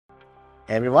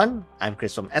Hey everyone, I'm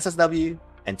Chris from SSW,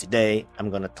 and today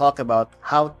I'm going to talk about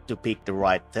how to pick the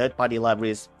right third-party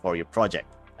libraries for your project.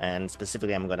 And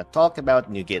specifically, I'm going to talk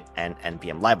about NuGet and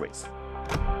NPM libraries.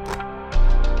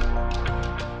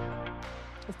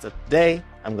 So today,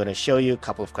 I'm going to show you a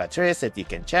couple of criteria that you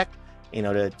can check in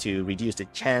order to reduce the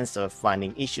chance of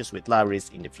finding issues with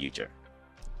libraries in the future.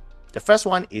 The first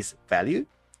one is value.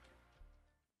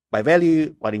 By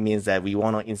value, what it means that we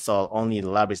want to install only the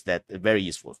libraries that are very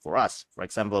useful for us. For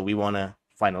example, we want to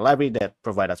find a library that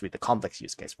provides us with a complex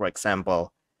use case. For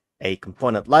example, a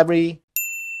component library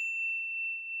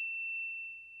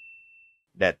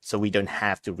so we don't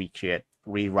have to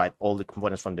rewrite all the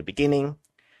components from the beginning.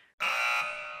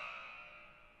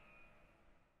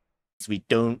 We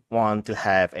don't want to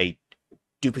have a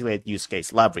duplicate use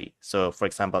case library. So for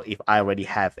example, if I already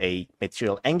have a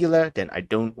material Angular, then I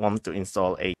don't want to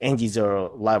install a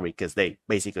ng0 library because they're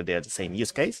the same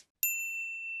use case.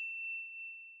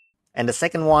 And the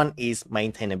second one is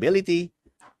maintainability.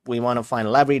 We want to find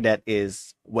a library that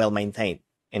is well maintained.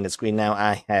 In the screen now,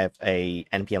 I have a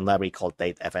NPM library called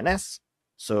datefns.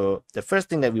 So the first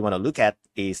thing that we want to look at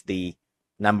is the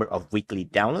number of weekly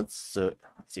downloads. So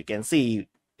as you can see,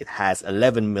 it has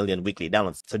 11 million weekly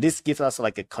downloads. So this gives us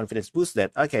like a confidence boost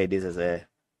that, okay, this is a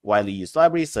widely used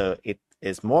library, so it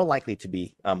is more likely to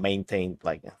be maintained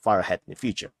like far ahead in the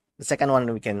future. The second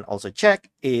one we can also check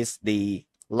is the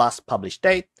last published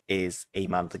date is a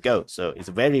month ago. So it's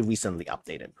very recently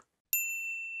updated.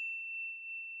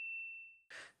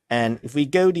 And if we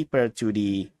go deeper to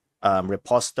the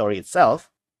repository itself,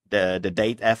 the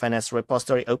datefns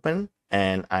repository open,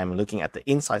 and I'm looking at the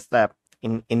Insights tab.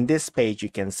 In this page,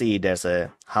 you can see there's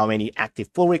how many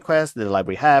active pull requests the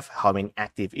library have, how many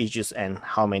active issues, and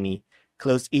how many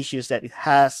closed issues that it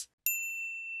has.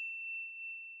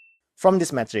 From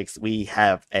this metrics, we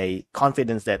have a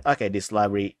confidence that, okay, this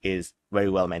library is very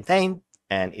well maintained,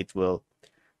 and it will,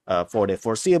 for the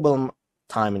foreseeable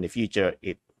time in the future,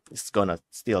 it's gonna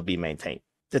still be maintained.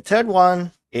 The third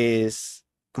one is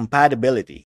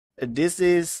compatibility. This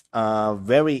is a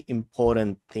very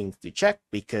important thing to check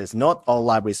because not all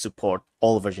libraries support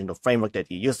all versions of framework that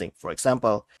you're using. For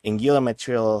example, Angular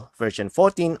Material version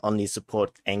 14 only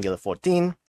supports Angular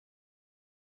 14.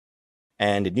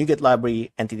 And the NuGet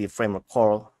library Entity Framework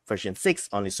Core version 6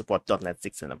 only supports .NET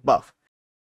 6 and above.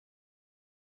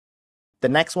 The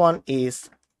next one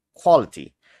is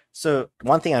quality. So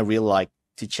one thing I really like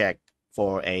to check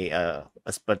for a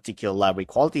particular library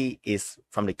quality is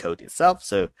from the code itself.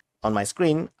 So on my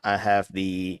screen, I have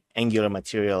the Angular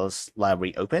Materials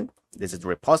library open. This is the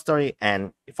repository.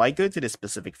 And if I go to the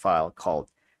specific file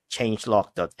called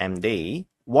changelog.md,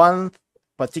 one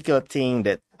particular thing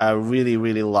that I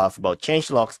really love about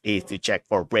changelogs is to check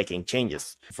for breaking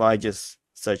changes. If I just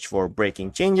search for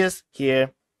breaking changes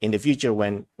here, in the future,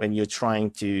 when you're trying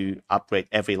to upgrade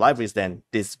every library, then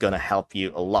this is going to help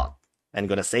you a lot and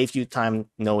going to save you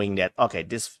time knowing that, okay,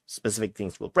 this specific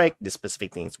things will break, this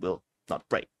specific things will not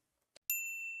break.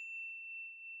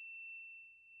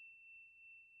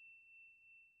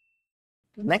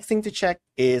 The next thing to check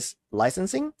is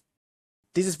licensing.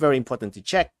 This is very important to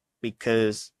check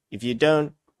because if you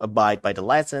don't abide by the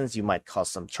license, you might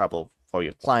cause some trouble for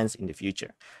your clients in the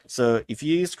future. So if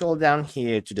you scroll down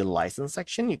here to the license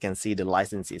section, you can see the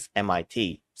license is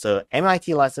MIT. So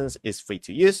MIT license is free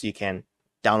to use. You can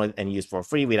download and use for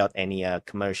free without any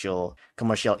commercial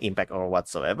impact or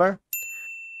whatsoever.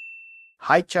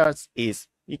 High charts is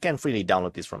you can freely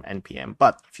download this from NPM,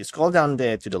 but if you scroll down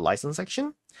there to the license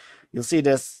section, you'll see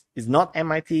this is not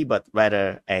MIT, but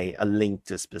rather a link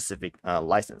to a specific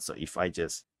license. So if I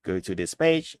just go to this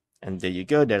page, and there you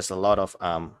go, there's a lot of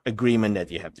agreement that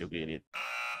you have to agree with.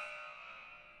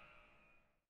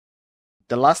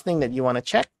 The last thing that you want to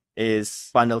check is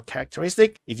bundle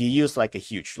characteristic. If you use like a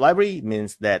huge library, it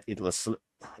means that it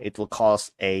will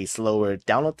cause a slower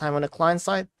download time on the client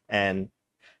side, and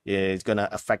it's going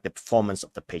to affect the performance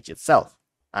of the page itself.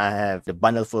 I have the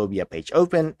Bundlephobia page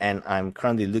open, and I'm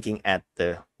currently looking at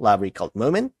the library called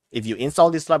Moment. If you install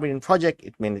this library in project,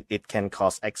 it means it can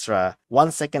cost extra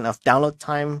 1 second of download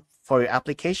time for your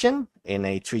application in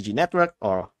a 3G network,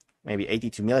 or maybe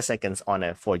 82 milliseconds on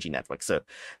a 4G network. So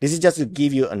this is just to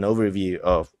give you an overview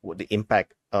of the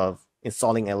impact of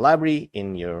installing a library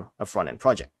in your front-end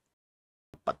project.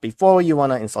 But before you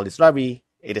want to install this library,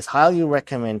 it is highly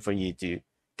recommended for you to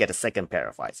get a second pair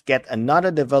of eyes. Get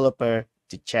another developer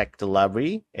to check the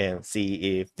library and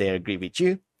see if they agree with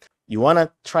you. You want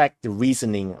to track the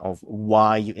reasoning of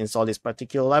why you install this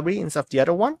particular library instead of the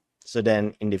other one. So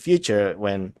then in the future,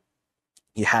 when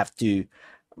you have to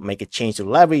make a change to the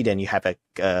library, then you have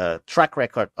a track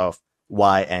record of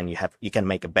why, and you can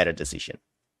make a better decision.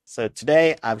 So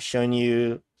today I've shown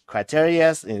you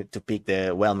criteria to pick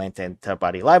the well-maintained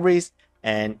third-party libraries.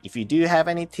 And if you do have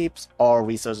any tips or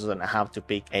resources on how to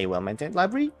pick a well-maintained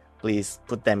library, please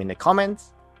put them in the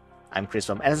comments. I'm Chris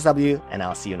from NSW, and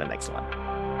I'll see you in the next one.